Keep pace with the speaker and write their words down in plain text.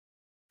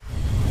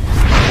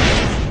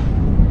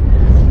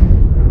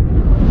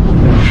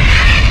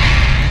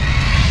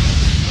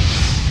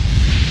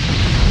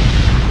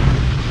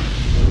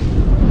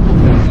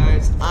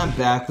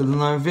back with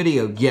another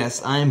video.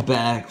 Yes, I'm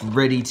back,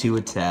 ready to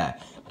attack.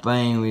 But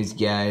anyways,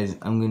 guys,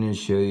 I'm gonna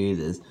show you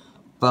this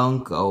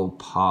Funko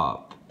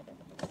Pop.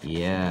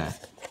 Yeah,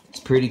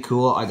 it's pretty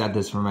cool. I got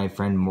this from my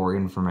friend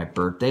Morgan for my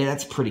birthday.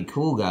 That's pretty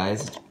cool,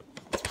 guys.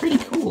 It's pretty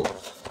cool.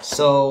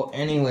 So,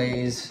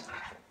 anyways,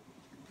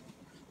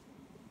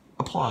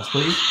 applause,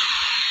 please.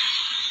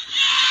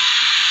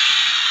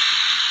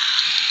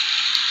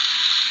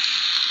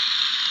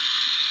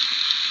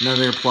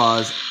 Another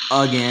applause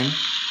again.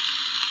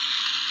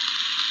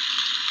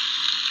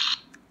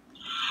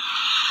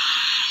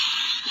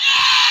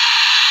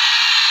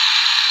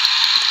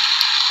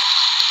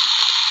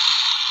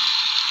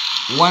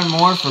 One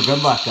more for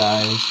good luck,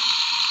 guys.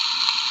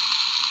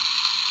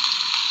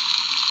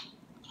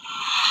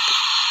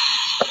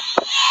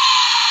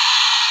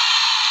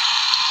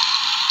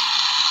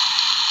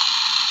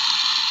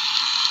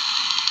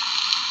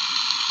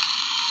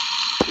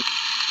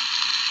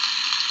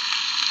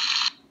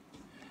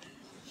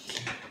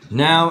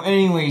 Now,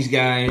 anyways,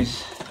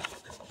 guys,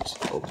 let's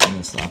open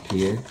this up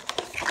here.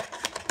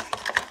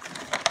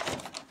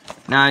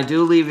 Now, I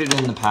do leave it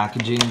in the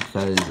packaging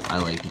because I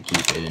like to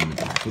keep it in the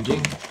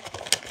packaging,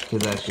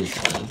 because that's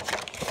just me.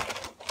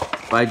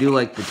 But I do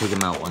like to take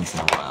them out once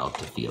in a while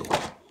to feel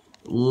it.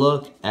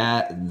 Look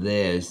at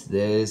this.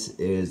 This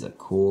is a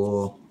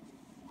cool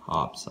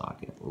pop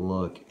socket.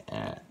 Look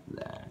at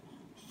that.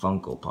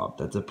 Funko Pop.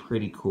 That's a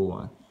pretty cool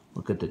one.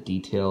 Look at the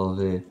detail of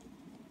it.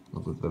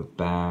 Look at the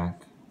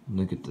back.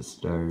 Look at the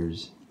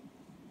stars.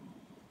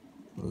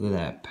 Look at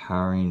that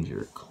Power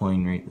Ranger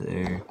coin right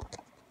there.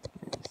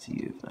 Let's see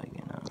if I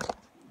can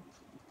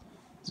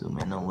zoom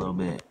in a little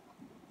bit.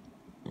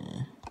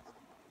 Yeah.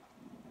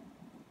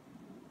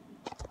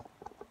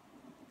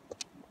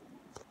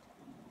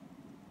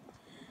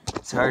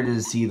 It's hard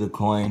to see the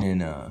coin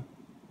in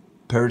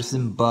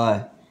person,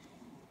 but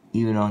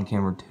even on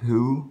camera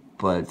too,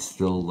 but it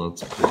still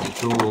looks pretty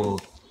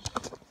cool.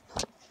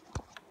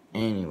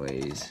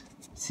 Anyways,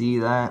 see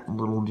that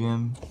little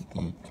gem?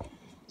 Yeah.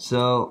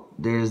 So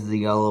there's the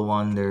yellow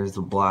one, there's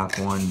the black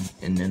one,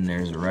 and then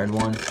there's the red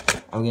one.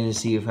 I'm gonna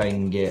see if I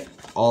can get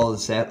all the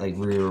set, like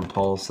Rear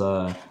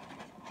Repulsa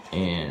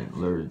and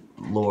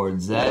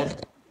Lord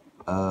Zed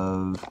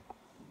of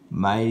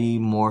Mighty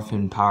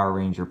Morphin Power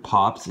Ranger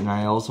Pops, and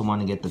I also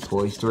want to get the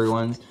Toy Story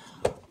ones.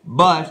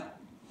 But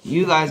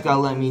you guys gotta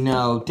let me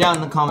know down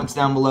in the comments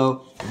down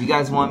below if you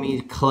guys want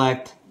me to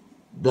collect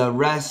the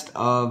rest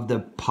of the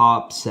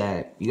Pop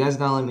set. You guys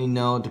gotta let me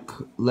know to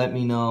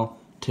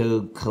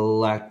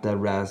collect the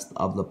rest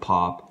of the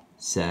Pop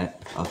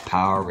set of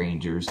Power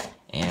Rangers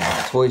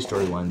and Toy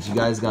Story ones. You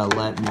guys gotta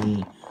let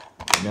me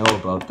know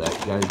about that.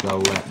 You guys gotta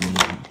let me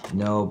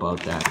know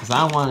about that, because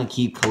I want to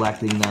keep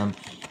collecting them.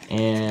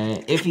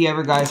 And if you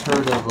ever guys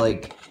heard of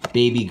like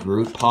Baby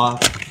Groot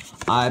Pop,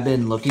 I've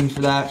been looking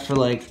for that for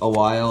like a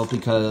while,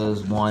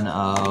 because one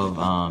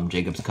of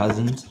Jacob's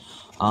cousins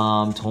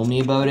told me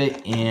about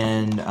it,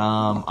 and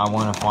I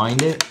want to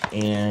find it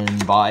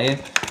and buy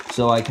it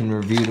so I can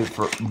review it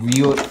for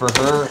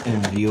her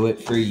and review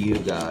it for you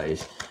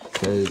guys,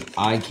 because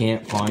I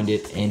can't find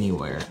it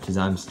anywhere, because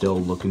I'm still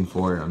looking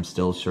for it. I'm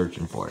still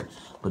searching for it.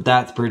 But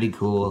that's pretty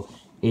cool.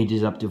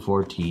 Ages up to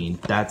 14.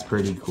 That's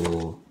pretty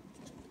cool.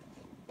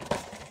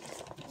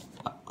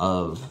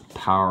 Of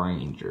Power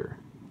Ranger.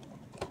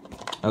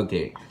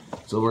 Okay,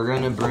 so we're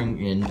gonna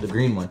bring in the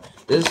green one.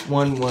 This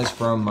one was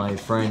from my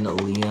friend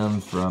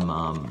Liam from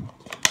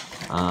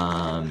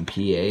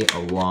PA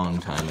a long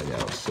time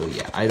ago. So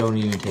yeah, I don't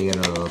even take it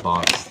out of the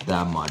box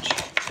that much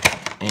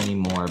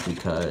anymore,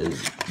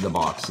 because the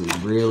box is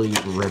really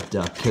ripped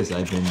up, because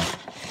I've been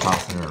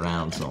tossing it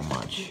around so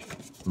much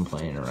and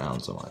playing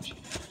around so much.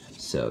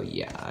 So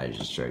yeah, I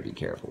just try to be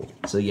careful.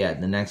 So yeah,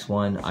 the next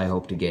one I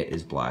hope to get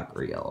is black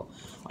or yellow.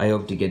 I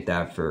hope to get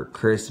that for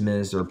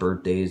Christmas or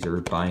birthdays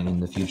or buying in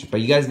the future. But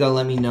you guys gotta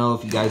let me know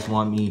if you guys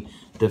want me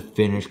to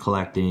finish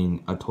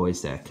collecting a toy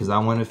set, because I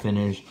want to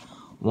finish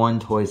one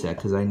toy set,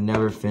 because I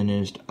never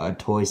finished a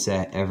toy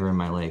set ever in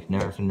my life.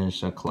 Never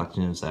finished a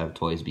collection set of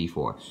toys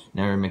before.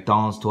 Never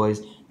McDonald's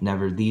toys,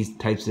 never these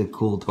types of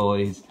cool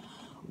toys.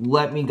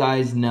 Let me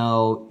guys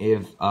know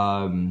if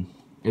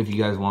you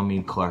guys want me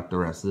to collect the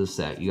rest of the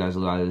set. You guys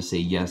will either say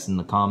yes in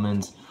the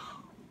comments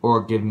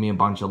or give me a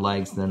bunch of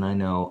likes, then I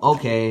know,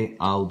 okay,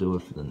 I'll do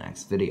it for the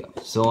next video.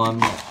 So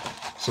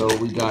so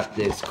we got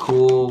this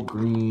cool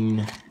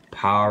green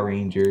Power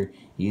Ranger.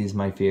 He is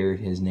my favorite.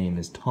 His name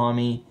is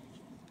Tommy.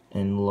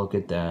 And look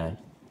at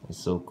that.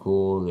 It's so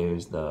cool.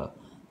 There's the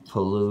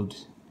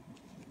pollute.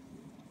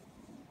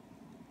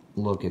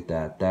 Look at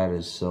that. That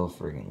is so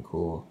freaking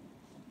cool.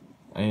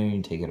 I don't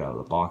even take it out of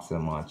the box that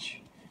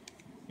much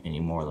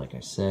anymore. Like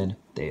I said,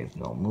 they have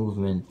no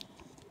movement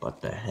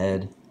but the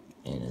head,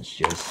 and it's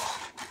just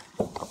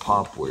a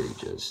pop where you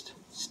just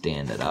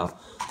stand it up.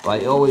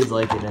 But I always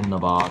like it in the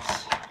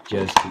box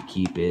just to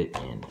keep it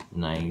in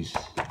nice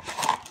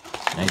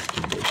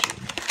condition,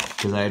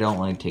 because I don't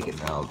like taking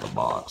it out of the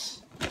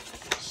box.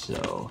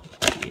 So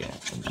yeah,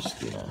 I'm just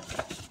gonna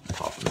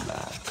pop them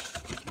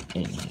back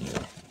in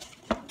here.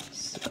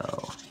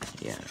 So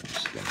yeah, I'm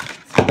just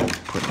gonna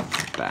put them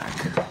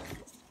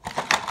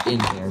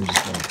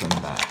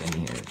back in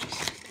here,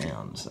 just hang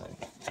on a sec.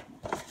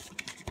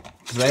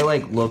 Because I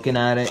like looking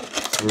at it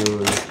through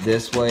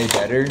this way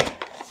better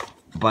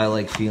by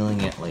like feeling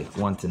it like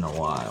once in a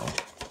while.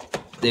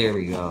 There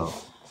we go.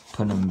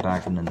 Put them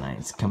back in the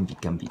nice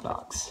comfy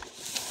box.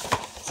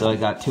 So I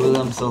got 2 of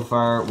them so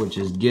far, which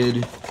is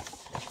good.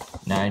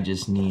 Now I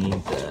just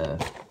need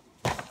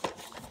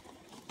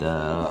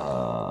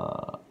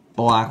the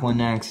black one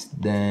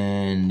next,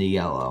 then the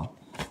yellow.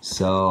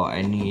 So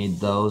I need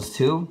those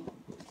 2.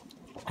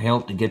 I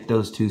hope to get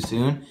those 2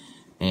 soon.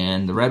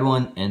 And the red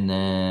one, and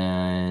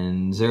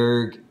then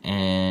Zerg,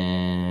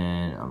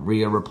 and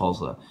Rhea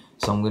Repulsa.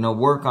 So I'm going to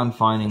work on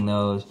finding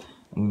those.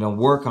 I'm going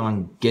to work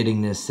on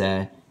getting this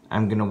set.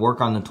 I'm going to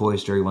work on the Toy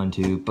Story one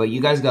too. But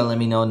you guys got to let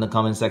me know in the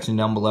comment section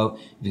down below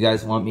if you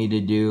guys want me to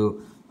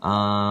do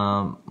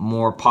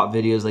more pop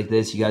videos like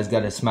this. You guys got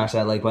to smash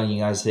that like button.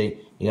 You guys say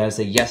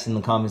yes in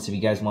the comments if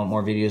you guys want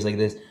more videos like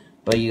this.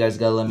 But you guys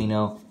got to let me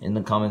know in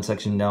the comment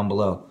section down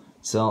below.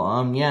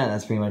 So yeah,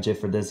 that's pretty much it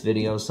for this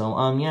video.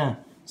 So yeah.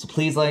 So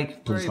please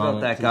like, please comment. Sorry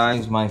about that,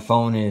 guys. My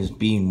phone is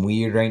being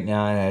weird right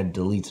now. I had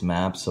to delete some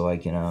apps so I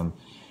can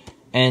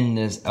end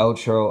this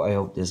outro. I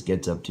hope this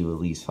gets up to at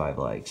least 5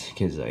 likes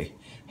because I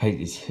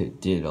just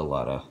did a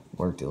lot of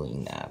work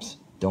deleting apps.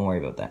 Don't worry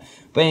about that.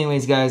 But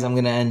anyways, guys, I'm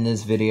gonna end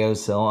this video.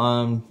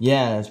 So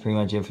yeah, that's pretty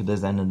much it for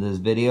this end of this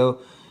video.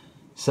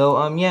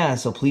 So yeah,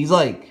 so please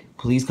like,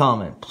 please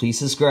comment, please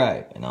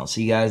subscribe, and I'll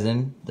see you guys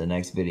in the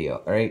next video.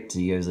 All right,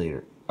 see you guys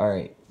later. All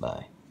right,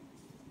 bye.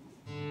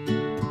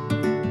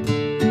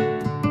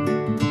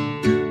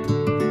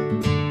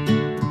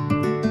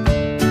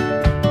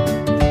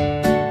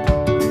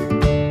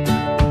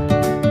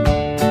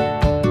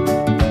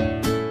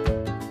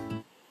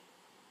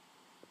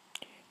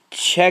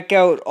 Check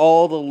out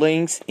all the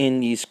links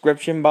in the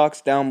description box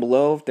down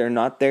below. If they're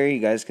not there, you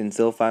guys can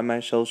still find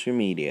my social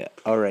media.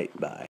 Alright, bye.